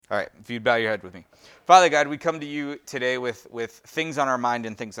All right, if you'd bow your head with me. Father God, we come to you today with things on our mind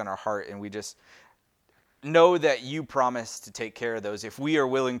and things on our heart, and we just know that you promise to take care of those if we are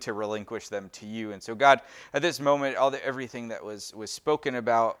willing to relinquish them to you. And so, God, at this moment, everything that was spoken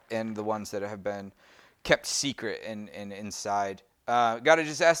about and the ones that have been kept secret and inside, God, I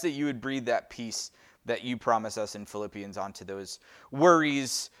just ask that you would breathe that peace that you promise us in Philippians onto those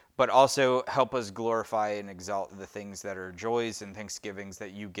worries, but also help us glorify and exalt the things that are joys and thanksgivings that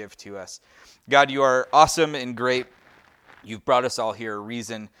you give to us. God, you are awesome and great. You've brought us all here a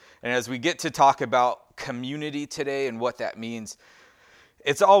reason. And as we get to talk about community today and what that means,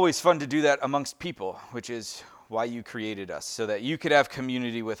 it's always fun to do that amongst people, which is why you created us, so that you could have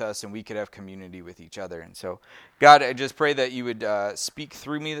community with us and we could have community with each other. And so, God, I just pray that you would speak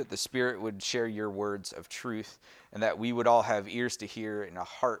through me, that the Spirit would share your words of truth, and that we would all have ears to hear and a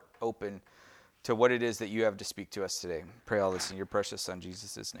heart open to what it is that you have to speak to us today. Pray all this in your precious Son,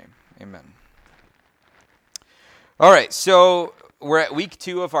 Jesus' name. Amen. All right, so we're at week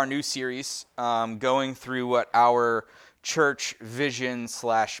 2 of our new series, going through what our church vision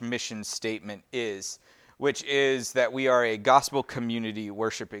 / mission statement is, which is that we are a gospel community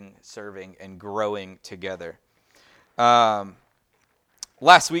worshiping, serving, and growing together.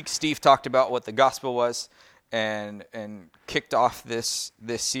 Last week, Steve talked about what the gospel was and kicked off this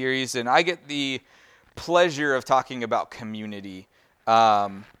series, and I get the pleasure of talking about community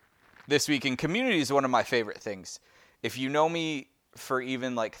this week. And community is one of my favorite things. If you know me for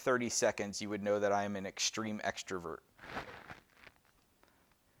even like 30 seconds, you would know that I am an extreme extrovert.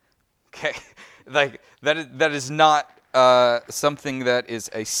 Okay, like that is not something that is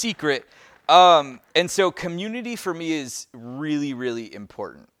a secret. And so community for me is really, really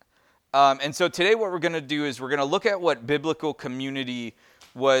important. And so today what we're going to do is we're going to look at what biblical community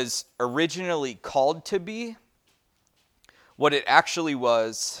was originally called to be, what it actually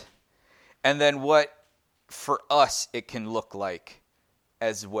was, and then what for us it can look like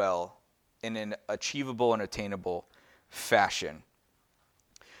as well in an achievable and attainable fashion.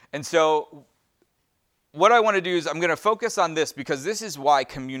 And so what I want to do is I'm going to focus on this because this is why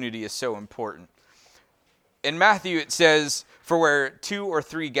community is so important. In Matthew it says, "For where 2 or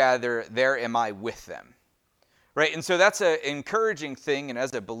 3 gather, there am I with them." Right? And so that's an encouraging thing, and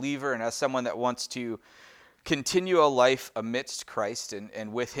as a believer and as someone that wants to continue a life amidst Christ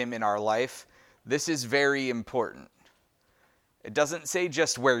and with him in our life, this is very important. It doesn't say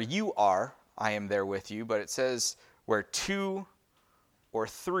just where you are, I am there with you, but it says where 2 or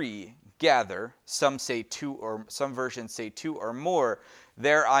 3 gather, some say 2 or some versions say 2 or more,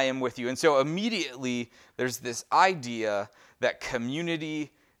 there I am with you. And so immediately there's this idea that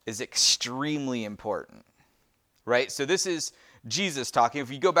community is extremely important, right? So this is Jesus talking.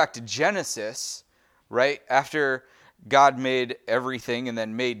 If you go back to Genesis, right, after God made everything and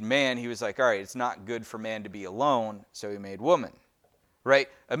then made man, he was like, all right, it's not good for man to be alone, so he made woman, right?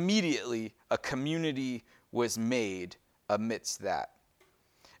 Immediately a community was made amidst that.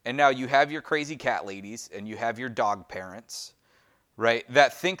 And now you have your crazy cat ladies and you have your dog parents, right,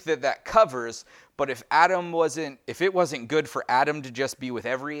 that think that covers, but if it wasn't good for Adam to just be with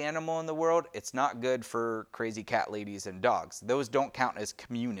every animal in the world, it's not good for crazy cat ladies and dogs. Those don't count as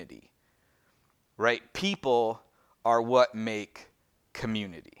community, right? People are what make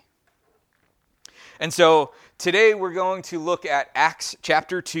community. And so today we're going to look at Acts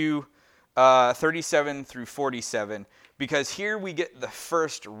chapter 2, 37 through 47, because here we get the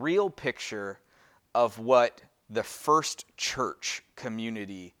first real picture of what the first church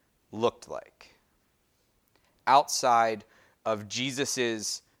community looked like. Outside of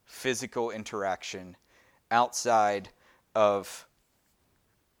Jesus's physical interaction, outside of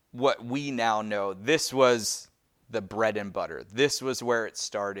what we now know, this was the bread and butter. This was where it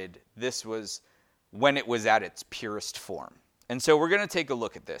started. This was when it was at its purest form. And so we're going to take a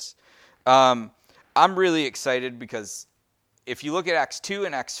look at this. I'm really excited because if you look at Acts 2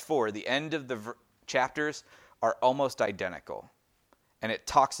 and Acts 4, the end of the chapters are almost identical. And it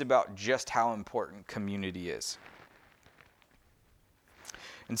talks about just how important community is.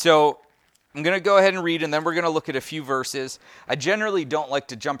 And so I'm going to go ahead and read, and then we're going to look at a few verses. I generally don't like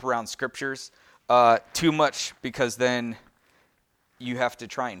to jump around scriptures too much because then you have to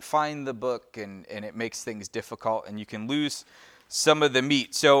try and find the book, and it makes things difficult, and you can lose some of the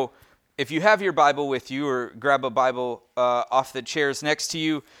meat. So if you have your Bible with you or grab a Bible off the chairs next to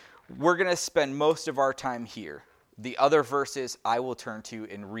you, we're going to spend most of our time here. The other verses I will turn to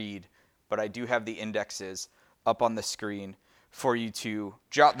and read, but I do have the indexes up on the screen for you to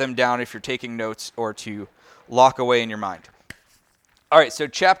jot them down if you're taking notes or to lock away in your mind. All right, so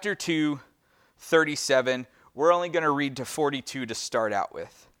chapter 2, 37. We're only going to read to 42 to start out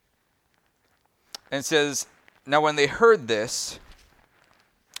with. And it says, "Now when they heard this,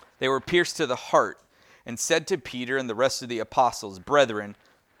 they were pierced to the heart and said to Peter and the rest of the apostles, 'Brethren,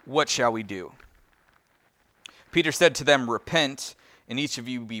 what shall we do?' Peter said to them, 'Repent, and each of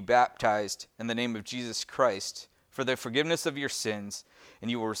you be baptized in the name of Jesus Christ for the forgiveness of your sins, and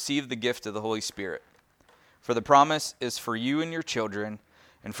you will receive the gift of the Holy Spirit. For the promise is for you and your children,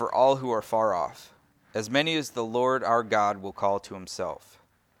 and for all who are far off, as many as the Lord our God will call to himself.'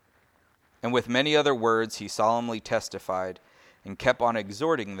 And with many other words he solemnly testified and kept on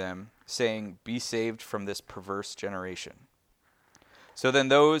exhorting them, saying, 'Be saved from this perverse generation.' So then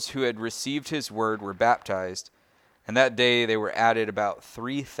those who had received his word were baptized, and that day they were added about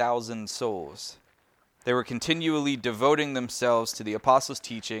 3,000 souls. They were continually devoting themselves to the apostles'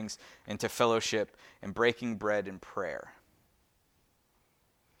 teachings and to fellowship and breaking bread and prayer."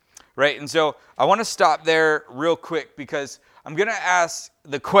 Right, and so I want to stop there real quick because I'm going to ask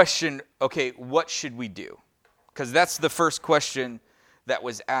the question, okay, what should we do? Because that's the first question that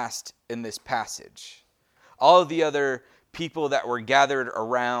was asked in this passage. All of the other people that were gathered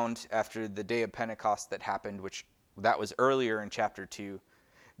around after the day of Pentecost that happened, which that was earlier in chapter 2,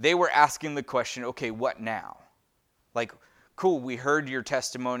 they were asking the question, okay, what now? Like, cool, we heard your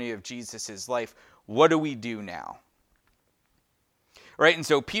testimony of Jesus' life. What do we do now? Right, and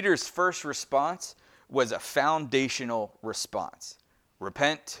so Peter's first response was a foundational response.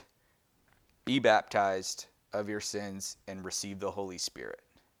 Repent, be baptized of your sins, and receive the Holy Spirit.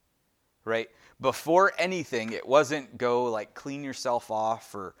 Right? Before anything, it wasn't go like clean yourself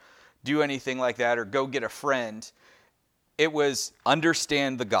off or do anything like that or go get a friend. It was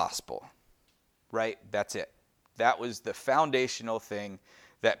understand the gospel. Right? That's it. That was the foundational thing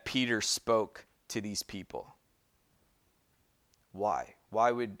that Peter spoke to these people. Why?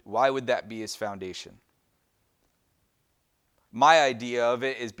 Why would that be his foundation? My idea of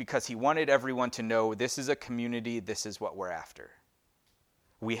it is because he wanted everyone to know this is a community, this is what we're after.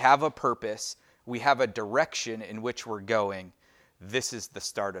 We have a purpose, we have a direction in which we're going. This is the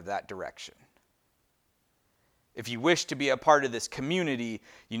start of that direction. If you wish to be a part of this community,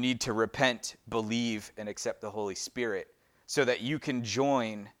 you need to repent, believe, and accept the Holy Spirit so that you can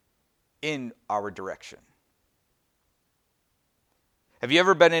join in our direction. Have you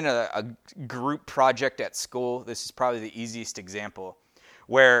ever been in a group project at school? This is probably the easiest example,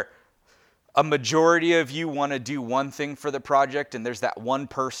 where a majority of you want to do one thing for the project, and there's that one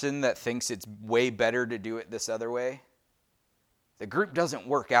person that thinks it's way better to do it this other way. The group doesn't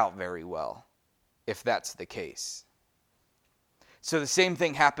work out very well if that's the case. So the same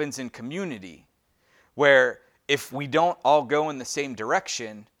thing happens in community, where if we don't all go in the same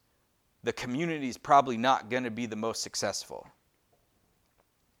direction, the community is probably not going to be the most successful.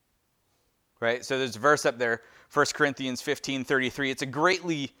 Right? So there's a verse up there, 1 Corinthians 15:33. It's a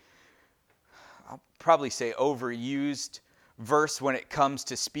greatly, I'll probably say overused verse when it comes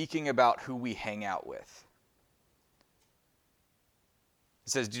to speaking about who we hang out with. It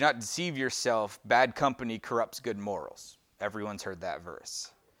says, "Do not deceive yourself, bad company corrupts good morals." Everyone's heard that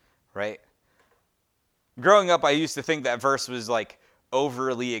verse, right? Growing up, I used to think that verse was like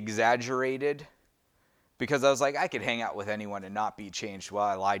overly exaggerated because I was like, I could hang out with anyone and not be changed while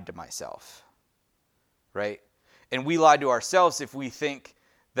I lied to myself. Right? And we lie to ourselves if we think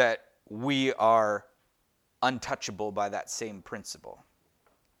that we are untouchable by that same principle.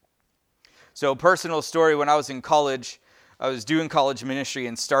 So, personal story, when I was in college, I was doing college ministry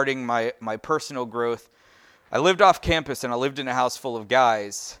and starting my personal growth. I lived off campus and I lived in a house full of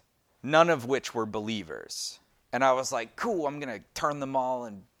guys, none of which were believers. And I was like, cool, I'm going to turn them all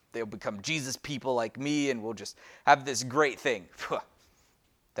and they'll become Jesus people like me and we'll just have this great thing.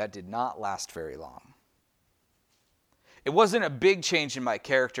 That did not last very long. It wasn't a big change in my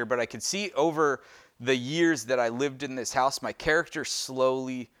character, but I could see over the years that I lived in this house, my character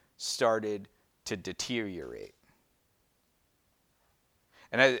slowly started to deteriorate.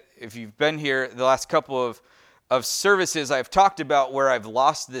 And if you've been here the last couple of services, I've talked about where I've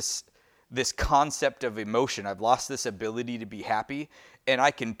lost this concept of emotion. I've lost this ability to be happy, and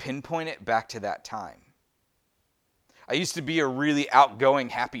I can pinpoint it back to that time. I used to be a really outgoing,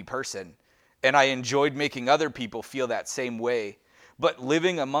 happy person. And I enjoyed making other people feel that same way. But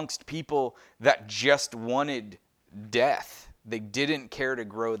living amongst people that just wanted death, they didn't care to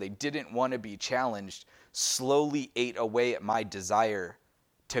grow, they didn't want to be challenged, slowly ate away at my desire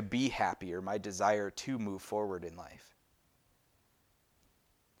to be happy or my desire to move forward in life.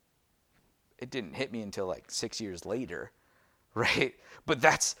 It didn't hit me until like 6 years later, right? But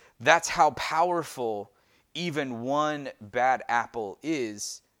that's how powerful even one bad apple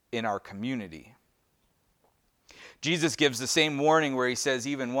is in our community. Jesus gives the same warning where he says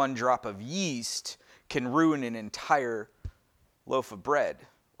even one drop of yeast can ruin an entire loaf of bread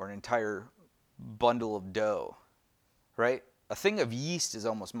or an entire bundle of dough, right? A thing of yeast is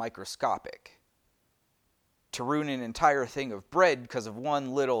almost microscopic. To ruin an entire thing of bread because of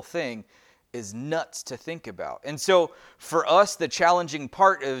one little thing is nuts to think about. And so for us, the challenging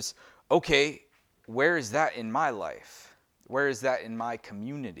part is, okay, where is that in my life? Where is that in my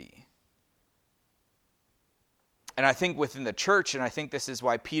community? And I think within the church, and I think this is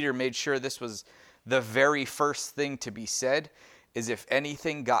why Peter made sure this was the very first thing to be said, is if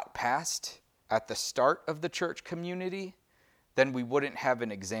anything got passed at the start of the church community, then we wouldn't have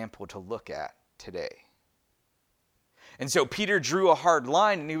an example to look at today. And so Peter drew a hard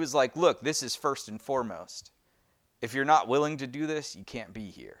line and he was like, look, this is first and foremost. If you're not willing to do this, you can't be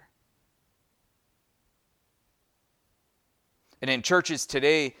here. And in churches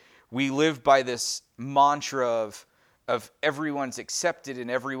today, we live by this mantra of everyone's accepted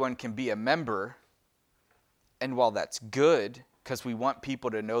and everyone can be a member. And while that's good, because we want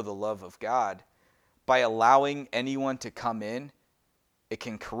people to know the love of God, by allowing anyone to come in, it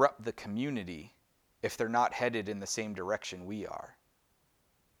can corrupt the community if they're not headed in the same direction we are.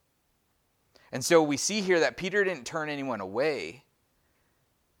 And so we see here that Peter didn't turn anyone away,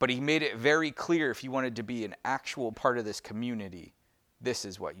 but he made it very clear if you wanted to be an actual part of this community, this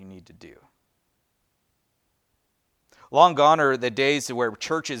is what you need to do. Long gone are the days where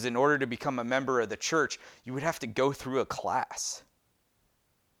churches, in order to become a member of the church, you would have to go through a class.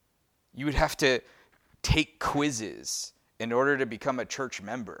 You would have to take quizzes in order to become a church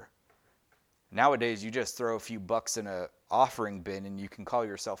member. Nowadays, you just throw a few bucks in an offering bin and you can call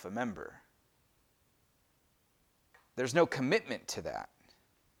yourself a member. There's no commitment to that,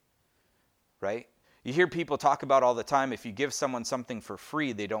 right? You hear people talk about all the time, if you give someone something for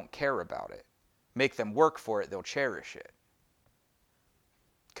free, they don't care about it. Make them work for it, they'll cherish it.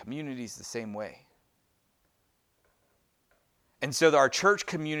 Community's the same way. And so our church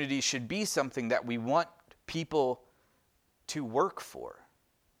community should be something that we want people to work for.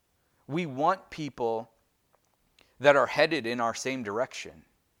 We want people that are headed in our same direction.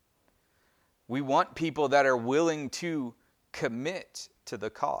 We want people that are willing to commit to the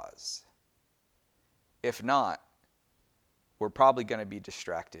cause. If not, we're probably going to be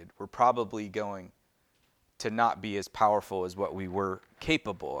distracted. We're probably going to not be as powerful as what we were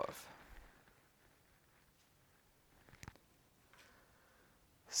capable of.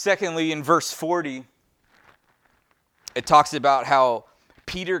 Secondly, in verse 40, it talks about how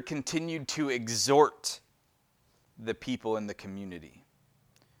Peter continued to exhort the people in the community.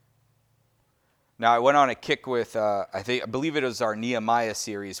 Now, I went on a kick with, I believe it was our Nehemiah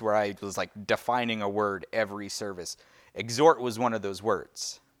series where I was like defining a word every service. Exhort was one of those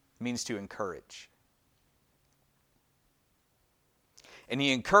words. It means to encourage. And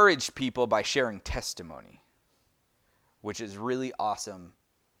he encouraged people by sharing testimony, which is really awesome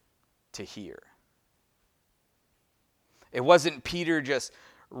to hear. It wasn't Peter just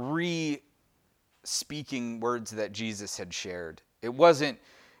re-speaking words that Jesus had shared. It wasn't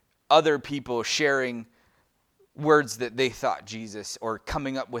other people sharing words that they thought Jesus, or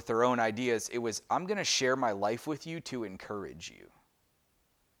coming up with their own ideas. It was, I'm going to share my life with you to encourage you.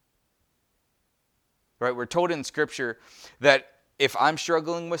 Right? We're told in Scripture that if I'm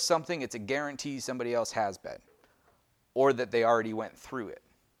struggling with something, it's a guarantee somebody else has been, or that they already went through it.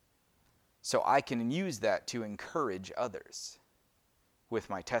 So I can use that to encourage others with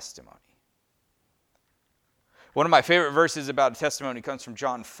my testimony. One of my favorite verses about a testimony comes from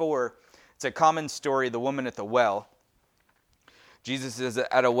John 4. It's a common story, the woman at the well. Jesus is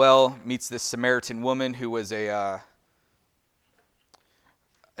at a well, meets this Samaritan woman who was a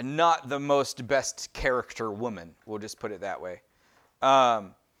not the most best character woman. We'll just put it that way.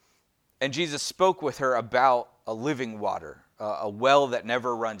 And Jesus spoke with her about a living water, a well that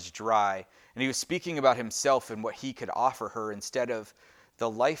never runs dry. And he was speaking about himself and what he could offer her instead of the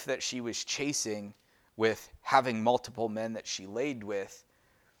life that she was chasing with having multiple men that she laid with.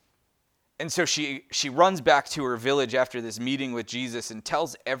 And so she runs back to her village after this meeting with Jesus and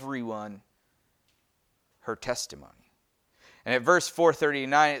tells everyone her testimony. And at verse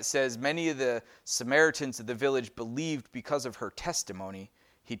 439 it says, many of the Samaritans of the village believed because of her testimony.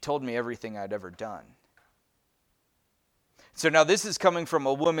 He told me everything I'd ever done. So now this is coming from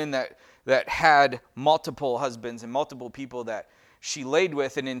a woman that had multiple husbands and multiple people that she laid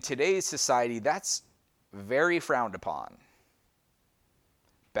with. And in today's society, that's very frowned upon.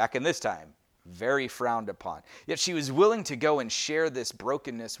 Back in this time, very frowned upon. Yet she was willing to go and share this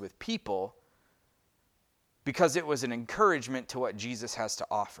brokenness with people because it was an encouragement to what Jesus has to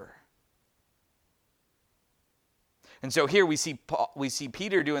offer. And so here we see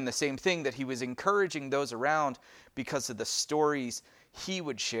Peter doing the same thing, that he was encouraging those around because of the stories he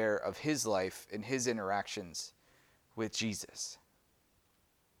would share of his life and his interactions with Jesus.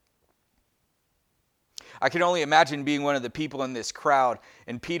 I can only imagine being one of the people in this crowd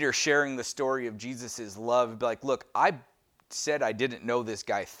and Peter sharing the story of Jesus' love. Be like, look, I said I didn't know this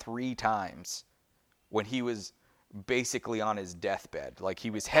guy 3 times when he was basically on his deathbed. Like, he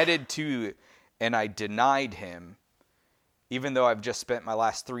was headed to it, and I denied him, even though I've just spent my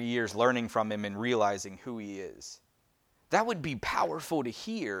last 3 years learning from him and realizing who he is. That would be powerful to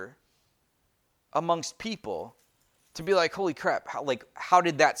hear amongst people, to be like, holy crap, how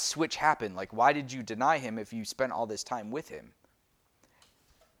did that switch happen? Like, why did you deny him if you spent all this time with him?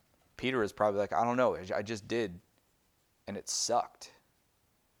 Peter is probably like, I don't know, I just did, and it sucked.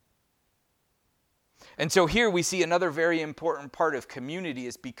 And so here we see another very important part of community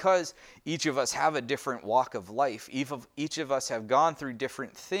is because each of us have a different walk of life, each of us have gone through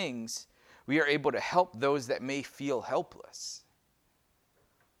different things, we are able to help those that may feel helpless.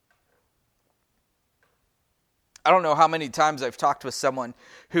 I don't know how many times I've talked with someone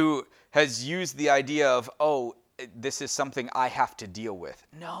who has used the idea of, oh, this is something I have to deal with.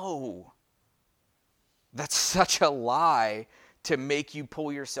 No. That's such a lie to make you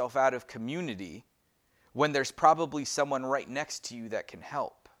pull yourself out of community when there's probably someone right next to you that can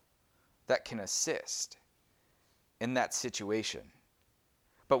help, that can assist in that situation.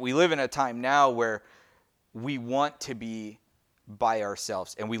 But we live in a time now where we want to be by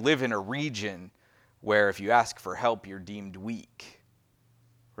ourselves, and we live in a region where if you ask for help, you're deemed weak,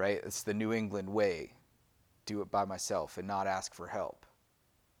 right? It's the New England way. Do it by myself and not ask for help.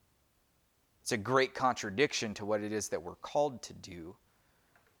 It's a great contradiction to what it is that we're called to do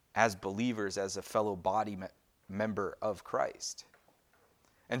as believers, as a fellow body member of Christ.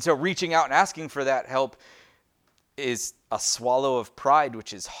 And so reaching out and asking for that help is a swallow of pride,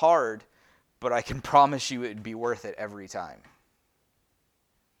 which is hard, but I can promise you it'd be worth it every time.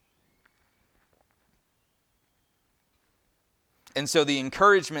 And so the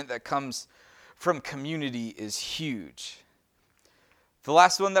encouragement that comes from community is huge. The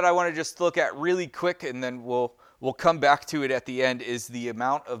last one that I want to just look at really quick, and then we'll come back to it at the end, is the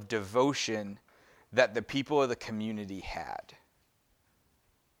amount of devotion that the people of the community had.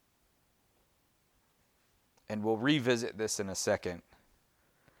 And we'll revisit this in a second.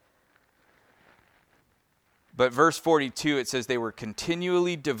 But verse 42, it says they were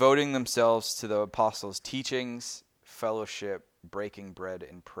continually devoting themselves to the apostles' teachings, fellowship, breaking bread,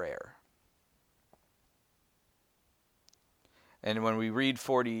 and prayer. And when we read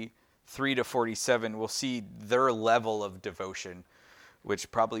 43 to 47, we'll see their level of devotion,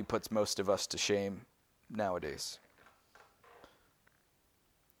 which probably puts most of us to shame nowadays.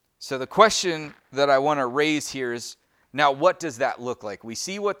 So the question that I want to raise here is, now what does that look like? We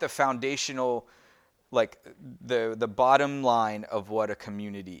see what the foundational, like the bottom line of what a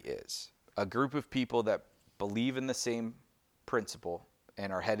community is. A group of people that believe in the same principle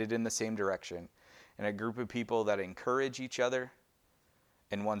and are headed in the same direction, and a group of people that encourage each other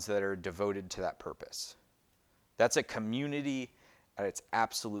and ones that are devoted to that purpose. That's a community at its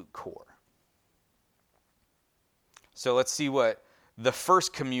absolute core. So let's see what the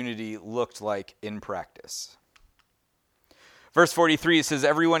first community looked like in practice. Verse 43, it says,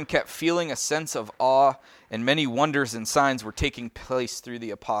 everyone kept feeling a sense of awe, and many wonders and signs were taking place through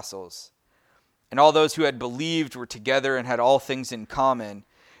the apostles. And all those who had believed were together and had all things in common,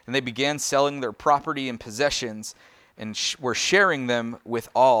 and they began selling their property and possessions and were sharing them with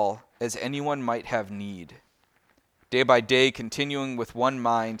all as anyone might have need. Day by day, continuing with one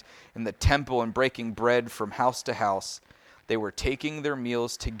mind in the temple and breaking bread from house to house, they were taking their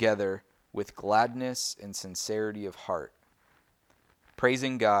meals together with gladness and sincerity of heart,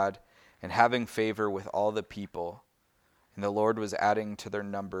 praising God and having favor with all the people. And the Lord was adding to their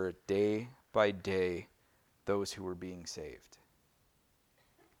number day by day those who were being saved.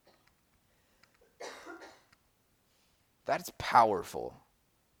 That's powerful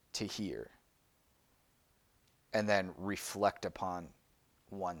to hear and then reflect upon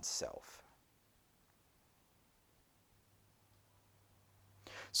oneself.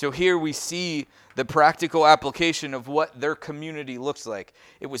 So here we see the practical application of what their community looks like.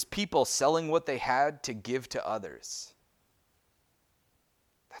 It was people selling what they had to give to others.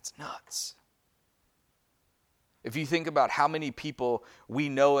 That's nuts. If you think about how many people we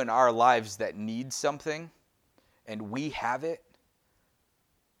know in our lives that need something, and we have it,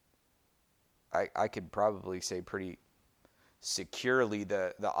 I could probably say pretty securely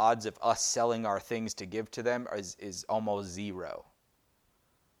the odds of us selling our things to give to them is almost zero.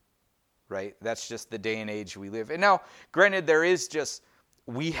 right? That's just the day and age we live. And now, granted,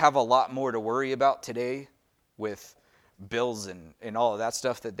 we have a lot more to worry about today with bills and all of that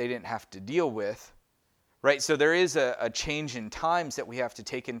stuff that they didn't have to deal with, right? So there is a change in times that we have to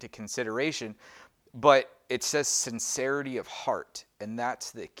take into consideration, but it says sincerity of heart, and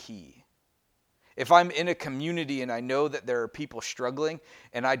that's the key. If I'm in a community and I know that there are people struggling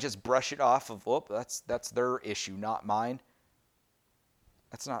and I just brush it off of, that's their issue, not mine,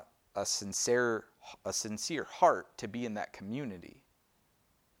 that's not a sincere heart to be in that community.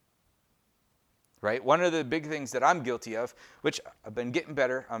 Right? One of the big things that I'm guilty of, which I've been getting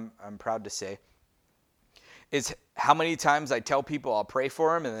better, I'm proud to say, is how many times I tell people I'll pray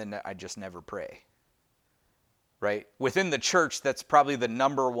for them and then I just never pray. Right? Within the church, that's probably the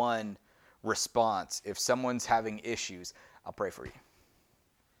number one response. If someone's having issues, I'll pray for you.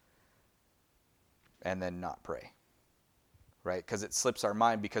 And then not pray. Right? Because it slips our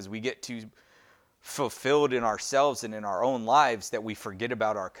mind because we get too fulfilled in ourselves and in our own lives that we forget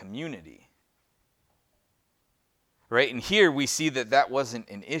about our community. Right? And here we see that wasn't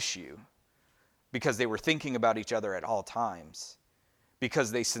an issue because they were thinking about each other at all times.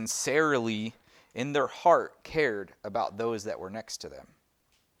 Because they sincerely, in their heart, cared about those that were next to them.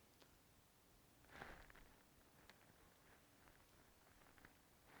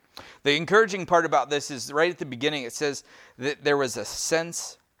 The encouraging part about this is right at the beginning, it says that there was a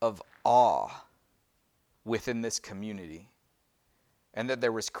sense of awe within this community and that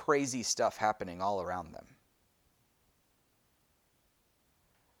there was crazy stuff happening all around them.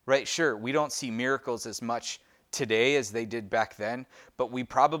 Right? Sure, we don't see miracles as much today as they did back then, but we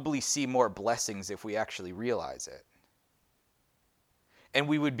probably see more blessings if we actually realize it. And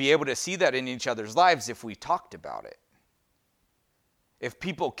we would be able to see that in each other's lives if we talked about it. If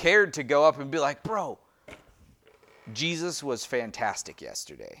people cared to go up and be like, bro, Jesus was fantastic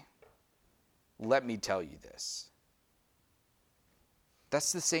yesterday. Let me tell you this.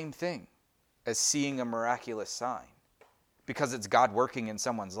 That's the same thing as seeing a miraculous sign because it's God working in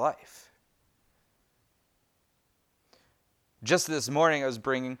someone's life. Just this morning I was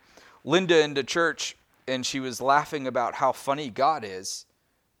bringing Linda into church and she was laughing about how funny God is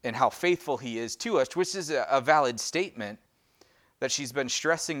and how faithful he is to us, which is a valid statement. That she's been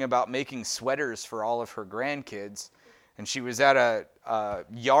stressing about making sweaters for all of her grandkids. And she was at a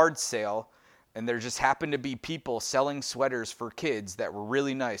yard sale, and there just happened to be people selling sweaters for kids that were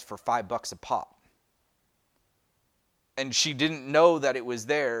really nice for $5 a pop. And she didn't know that it was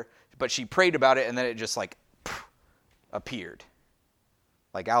there, but she prayed about it, and then it just appeared.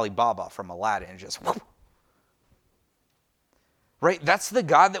 Like Alibaba from Aladdin, just whoop. Right? That's the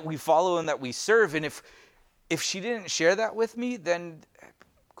God that we follow and that we serve. And if she didn't share that with me, then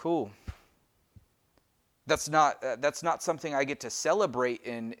cool. That's not something I get to celebrate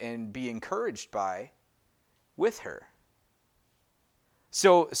and be encouraged by with her.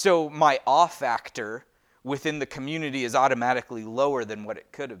 So my awe factor within the community is automatically lower than what it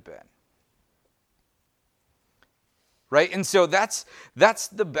could have been. Right? And so that's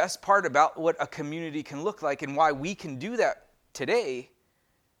the best part about what a community can look like and why we can do that today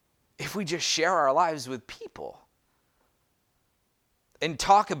if we just share our lives with people and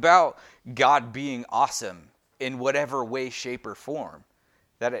talk about God being awesome in whatever way, shape, or form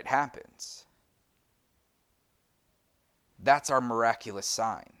that it happens. That's our miraculous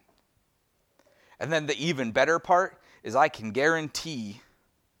sign. And then the even better part is I can guarantee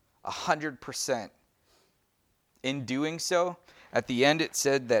 100% in doing so, at the end it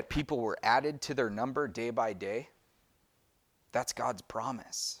said that people were added to their number day by day. That's God's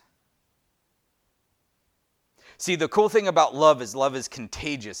promise. See, the cool thing about love is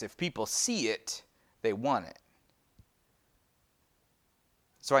contagious. If people see it, they want it.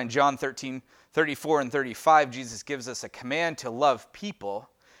 So in John 13:34 and 35, Jesus gives us a command to love people.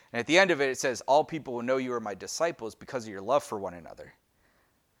 And at the end of it, it says, all people will know you are my disciples because of your love for one another.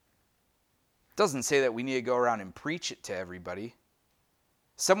 It doesn't say that we need to go around and preach it to everybody.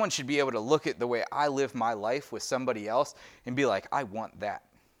 Someone should be able to look at the way I live my life with somebody else and be like, I want that.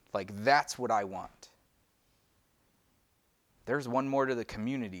 Like, that's what I want. There's one more to the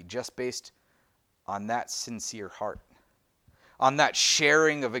community just based on that sincere heart, on that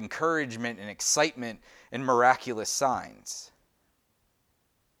sharing of encouragement and excitement and miraculous signs.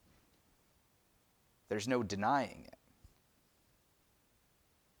 There's no denying it.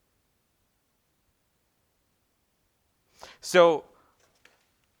 So,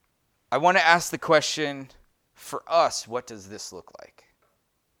 I want to ask the question, for us, what does this look like?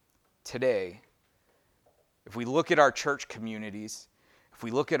 Today, if we look at our church communities, if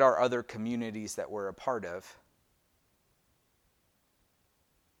we look at our other communities that we're a part of,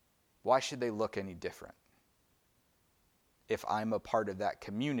 why should they look any different? If I'm a part of that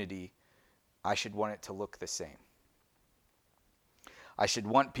community, I should want it to look the same. I should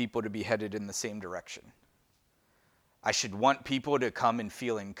want people to be headed in the same direction. I should want people to come and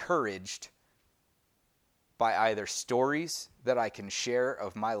feel encouraged by either stories that I can share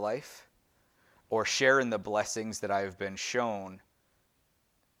of my life or share in the blessings that I have been shown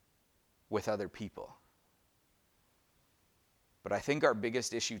with other people. But I think our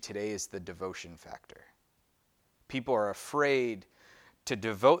biggest issue today is the devotion factor. People are afraid to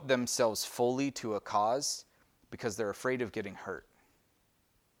devote themselves fully to a cause because they're afraid of getting hurt.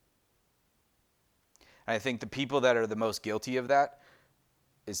 And I think the people that are the most guilty of that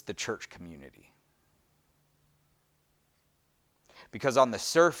is the church community. Because on the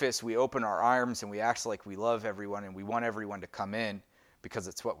surface, we open our arms and we act like we love everyone and we want everyone to come in because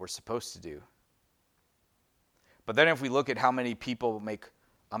it's what we're supposed to do. But then if we look at how many people make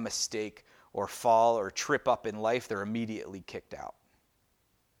a mistake or fall or trip up in life, they're immediately kicked out.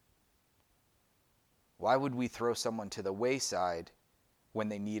 Why would we throw someone to the wayside when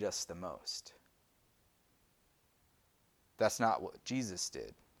they need us the most? That's not what Jesus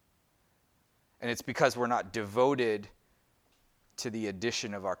did. And it's because we're not devoted to the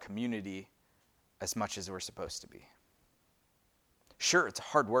addition of our community as much as we're supposed to be. Sure, it's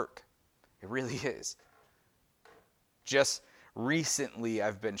hard work. It really is. Just recently,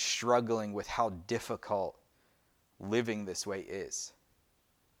 I've been struggling with how difficult living this way is.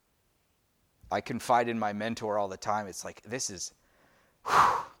 I confide in my mentor all the time. It's like,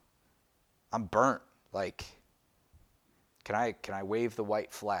 I'm burnt. Like, can I wave the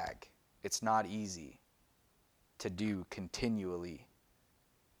white flag? It's not easy to do continually.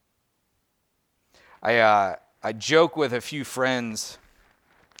 I joke with a few friends,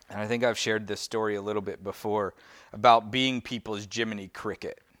 and I think I've shared this story a little bit before, about being people's Jiminy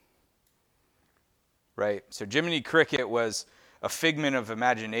Cricket. Right? So Jiminy Cricket was a figment of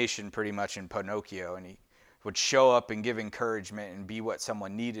imagination pretty much in Pinocchio, and he would show up and give encouragement and be what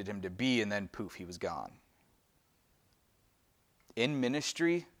someone needed him to be, and then poof, he was gone. In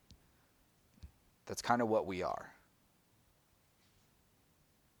ministry, that's kind of what we are.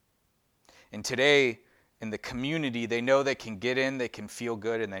 And today, in the community, they know they can get in, they can feel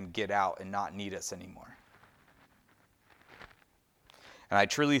good, and then get out and not need us anymore. And I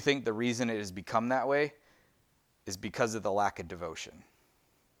truly think the reason it has become that way is because of the lack of devotion.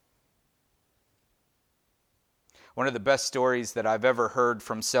 One of the best stories that I've ever heard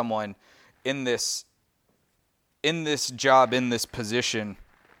from someone in this job, in this position,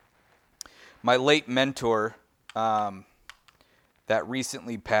 my late mentor that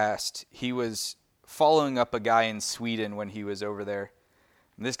recently passed, he was following up a guy in Sweden when he was over there.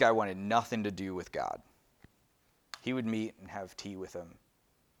 And this guy wanted nothing to do with God. He would meet and have tea with him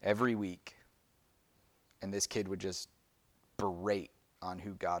every week. And this kid would just berate on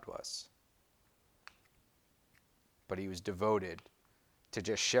who God was. But he was devoted to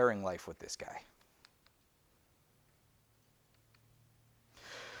just sharing life with this guy.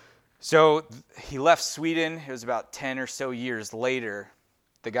 So he left Sweden. It was about 10 or so years later.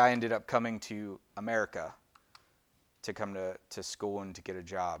 The guy ended up coming to America to come to school and to get a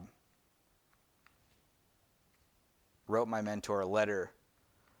job. Wrote my mentor a letter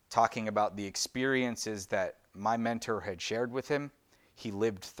talking about the experiences that my mentor had shared with him, he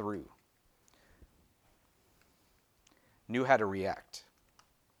lived through. Knew how to react.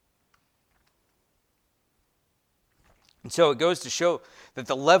 And so it goes to show that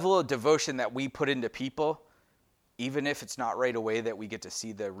the level of devotion that we put into people, even if it's not right away that we get to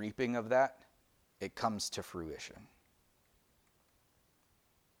see the reaping of that, it comes to fruition.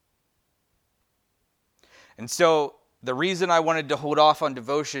 And so the reason I wanted to hold off on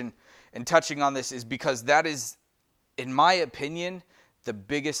devotion and touching on this is because that is, in my opinion, the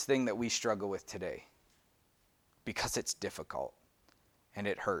biggest thing that we struggle with today. Because it's difficult and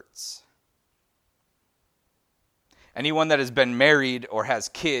it hurts. Anyone that has been married or has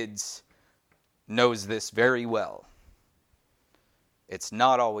kids knows this very well. It's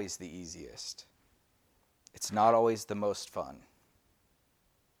not always the easiest. It's not always the most fun.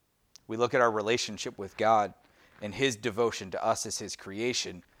 We look at our relationship with God and His devotion to us as His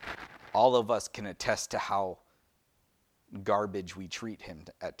creation. All of us can attest to how garbage we treat Him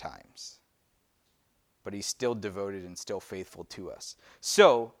at times. But He's still devoted and still faithful to us.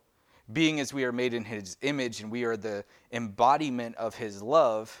 So, being as we are made in His image and we are the embodiment of His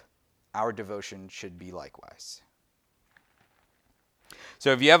love, our devotion should be likewise.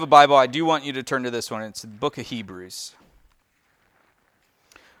 So if you have a Bible, I do want you to turn to this one. It's the book of Hebrews.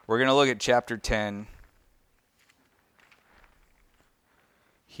 We're going to look at chapter 10.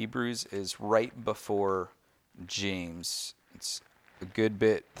 Hebrews is right before James. It's a good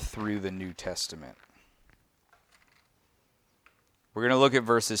bit through the New Testament. We're going to look at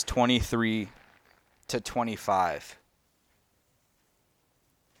verses 23 to 25.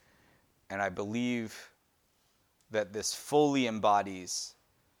 And I believe that this fully embodies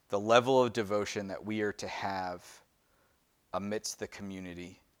the level of devotion that we are to have amidst the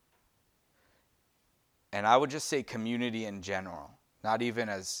community. And I would just say community in general, not even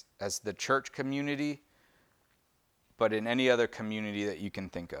as the church community, but in any other community that you can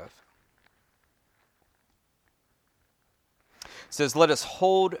think of. It says, "Let us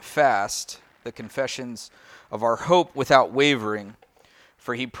hold fast the confessions of our hope without wavering,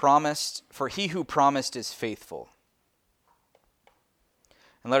 for he who promised is faithful.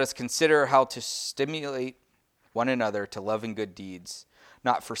 And let us consider how to stimulate one another to love and good deeds,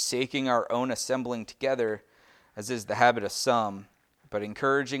 not forsaking our own assembling together, as is the habit of some, but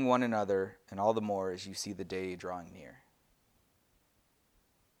encouraging one another, and all the more as you see the day drawing near."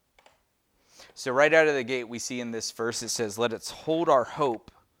 So right out of the gate, we see in this verse, it says, let us hold our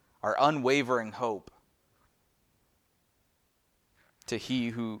hope, our unwavering hope, to he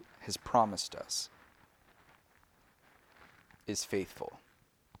who has promised us is faithful.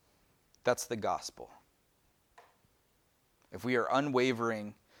 That's the gospel. If we are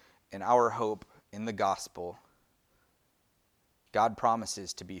unwavering in our hope in the gospel, God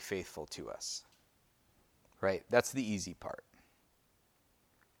promises to be faithful to us. Right? That's the easy part.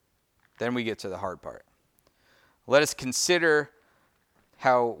 Then we get to the hard part. Let us consider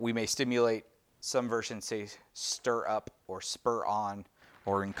how we may stimulate, some versions say stir up or spur on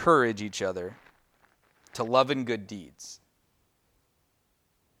or encourage each other to love and good deeds.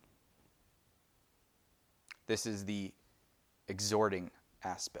 This is the exhorting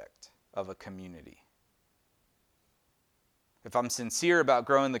aspect of a community. If I'm sincere about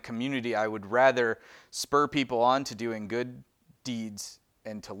growing the community, I would rather spur people on to doing good deeds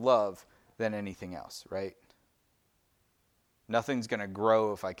and to love than anything else, right? Nothing's going to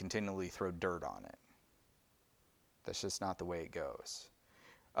grow if I continually throw dirt on it. That's just not the way it goes.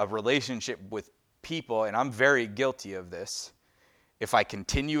 A relationship with people, and I'm very guilty of this, if I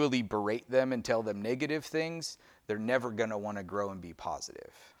continually berate them and tell them negative things, they're never going to want to grow and be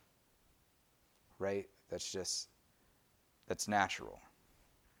positive. Right? That's natural.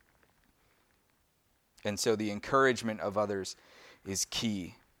 And so the encouragement of others is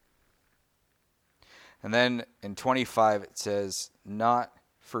key. And then in 25 it says, not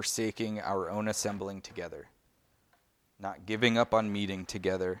forsaking our own assembling together, not giving up on meeting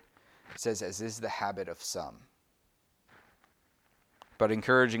together. It says, as is the habit of some, but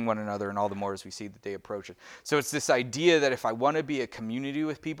encouraging one another, and all the more as we see the day approaching. So it's this idea that if I want to be a community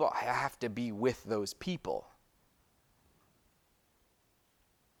with people, I have to be with those people.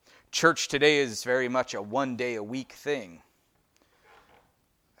 Church today is very much a one-day-a-week thing.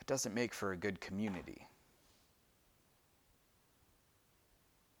 It doesn't make for a good community.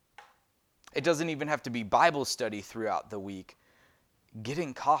 It doesn't even have to be Bible study throughout the week.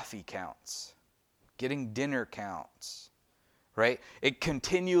 Getting coffee counts. Getting dinner counts. Right? It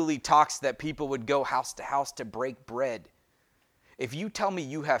continually talks that people would go house to break bread. If you tell me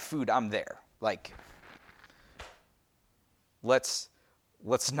you have food, I'm there. Like, let's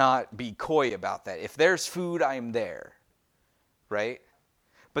not be coy about that. If there's food, I'm there. Right?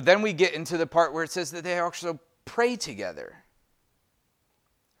 But then we get into the part where it says that they also pray together.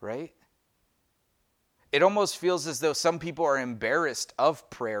 Right? It almost feels as though some people are embarrassed of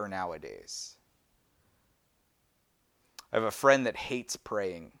prayer nowadays. I have a friend that hates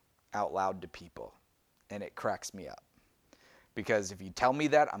praying out loud to people, and it cracks me up. Because if you tell me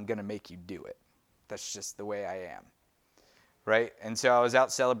that, I'm going to make you do it. That's just the way I am. Right? And so I was out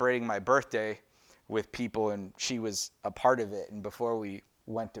celebrating my birthday with people, and she was a part of it. And before we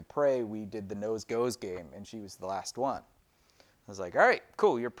went to pray, we did the nose goes game, and she was the last one. I was like, all right,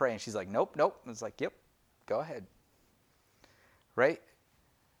 cool, you're praying. She's like, nope. I was like, yep, go ahead. Right?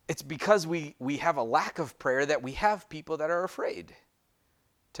 It's because we have a lack of prayer that we have people that are afraid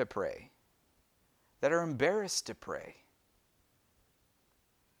to pray, that are embarrassed to pray,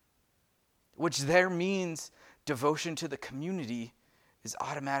 which there means devotion to the community is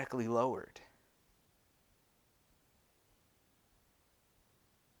automatically lowered.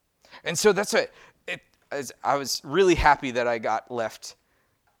 And so that's I was really happy that I got left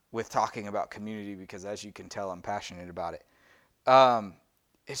with talking about community because, as you can tell, I'm passionate about it.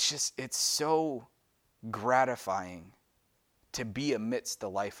 It's so gratifying to be amidst the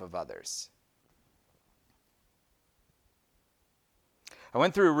life of others. I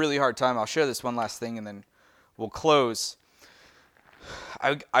went through a really hard time. I'll share this one last thing and then we'll close.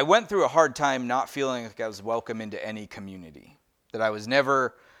 I went through a hard time not feeling like I was welcome into any community, that I was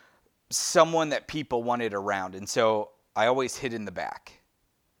never someone that people wanted around. And so I always hid in the back.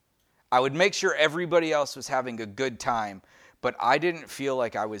 I would make sure everybody else was having a good time, but I didn't feel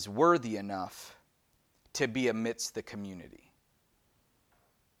like I was worthy enough to be amidst the community.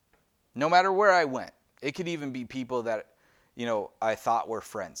 No matter where I went, it could even be people that, I thought were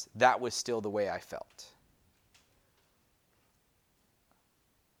friends. That was still the way I felt.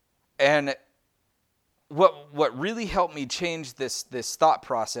 And what really helped me change this thought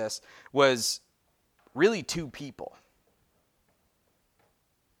process was really two people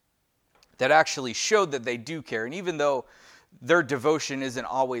that actually showed that they do care. And even though their devotion isn't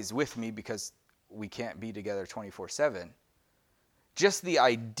always with me because we can't be together 24/7, just the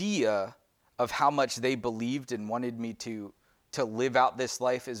idea of how much they believed and wanted me to live out this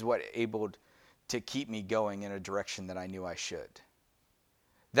life is what able to keep me going in a direction that I knew I should.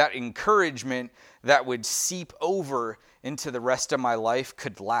 That encouragement that would seep over into the rest of my life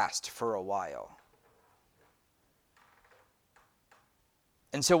could last for a while.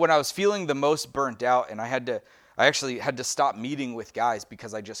 And so when I was feeling the most burnt out and I actually had to stop meeting with guys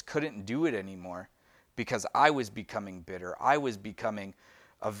because I just couldn't do it anymore because I was becoming bitter. I was becoming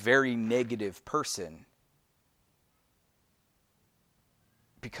a very negative person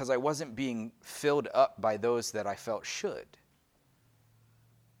because I wasn't being filled up by those that I felt should.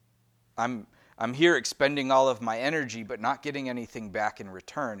 I'm here expending all of my energy but not getting anything back in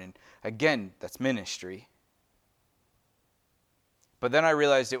return. And again, that's ministry. But then I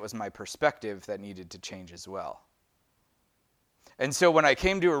realized it was my perspective that needed to change as well. And so when I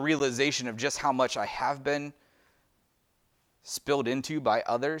came to a realization of just how much I have been spilled into by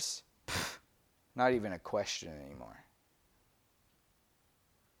others, not even a question anymore.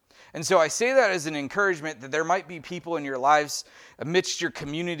 And so I say that as an encouragement that there might be people in your lives amidst your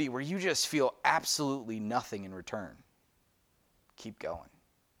community where you just feel absolutely nothing in return. Keep going.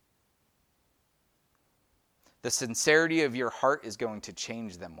 The sincerity of your heart is going to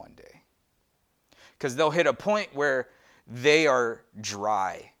change them one day. Because they'll hit a point where they are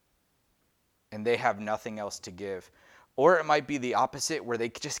dry and they have nothing else to give. Or it might be the opposite where they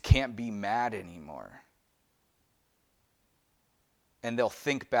just can't be mad anymore. And they'll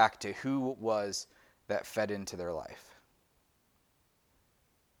think back to who it was that fed into their life.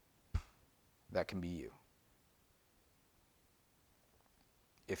 That can be you.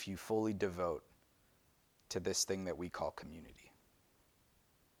 If you fully devote to this thing that we call community.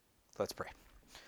 Let's pray.